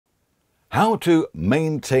How to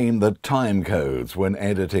maintain the time codes when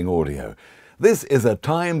editing audio. This is a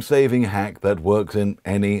time-saving hack that works in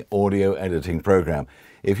any audio editing program.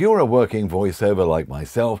 If you're a working voiceover like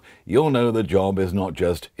myself, you'll know the job is not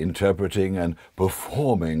just interpreting and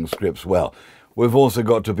performing scripts well. We've also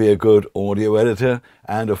got to be a good audio editor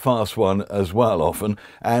and a fast one as well often,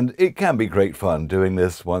 and it can be great fun doing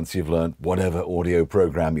this once you've learned whatever audio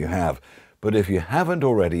program you have. But if you haven't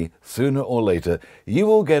already, sooner or later, you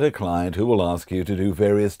will get a client who will ask you to do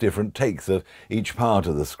various different takes of each part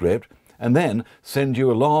of the script, and then send you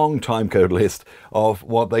a long timecode list of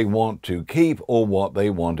what they want to keep or what they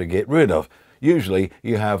want to get rid of. Usually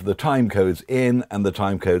you have the timecodes in and the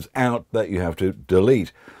timecodes out that you have to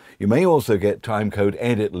delete. You may also get timecode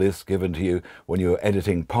edit lists given to you when you're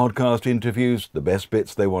editing podcast interviews, the best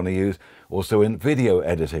bits they want to use, also in video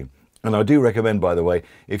editing. And I do recommend, by the way,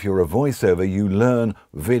 if you're a voiceover, you learn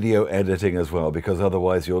video editing as well, because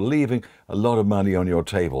otherwise you're leaving a lot of money on your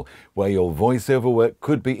table, where your voiceover work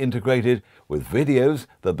could be integrated with videos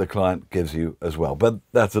that the client gives you as well. But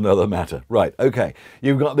that's another matter. Right, okay,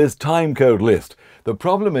 you've got this timecode list. The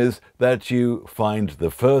problem is that you find the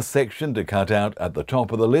first section to cut out at the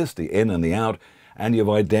top of the list, the in and the out, and you've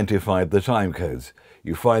identified the timecodes.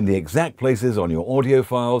 You find the exact places on your audio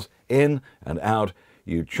files, in and out.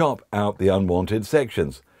 You chop out the unwanted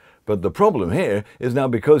sections. But the problem here is now,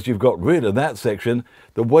 because you've got rid of that section,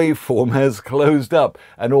 the waveform has closed up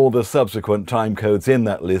and all the subsequent timecodes in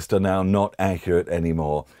that list are now not accurate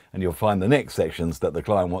anymore. And you'll find the next sections that the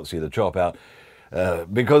client wants you to chop out.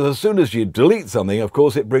 Because as soon as you delete something, of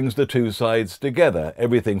course, it brings the two sides together.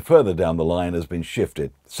 Everything further down the line has been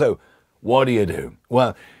shifted. So what do you do?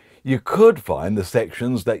 Well, you could find the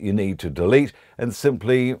sections that you need to delete and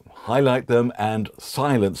simply highlight them and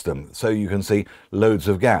silence them so you can see loads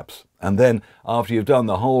of gaps. And then after you've done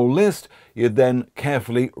the whole list, you'd then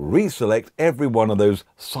carefully reselect every one of those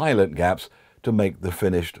silent gaps to make the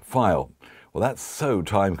finished file. Well, that's so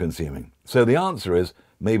time consuming. So the answer is,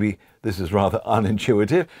 maybe this is rather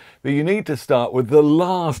unintuitive, but you need to start with the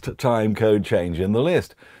last timecode change in the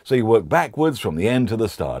list. So you work backwards from the end to the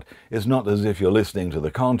start. It's not as if you're listening to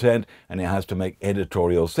the content and it has to make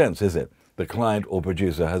editorial sense, is it? The client or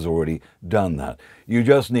producer has already done that. You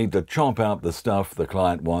just need to chop out the stuff the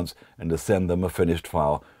client wants and to send them a finished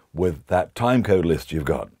file with that timecode list you've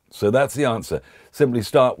got. So that's the answer. Simply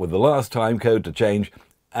start with the last timecode to change,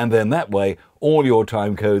 and then that way, all your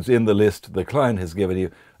timecodes in the list the client has given you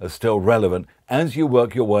are still relevant as you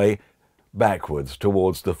work your way backwards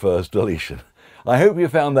towards the first deletion. I hope you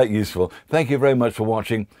found that useful. Thank you very much for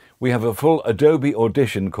watching. We have a full Adobe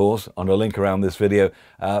Audition course on a link around this video.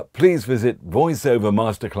 Please visit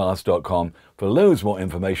voiceovermasterclass.com for loads more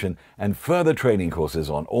information and further training courses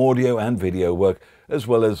on audio and video work, as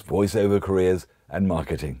well as voiceover careers and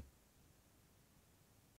marketing.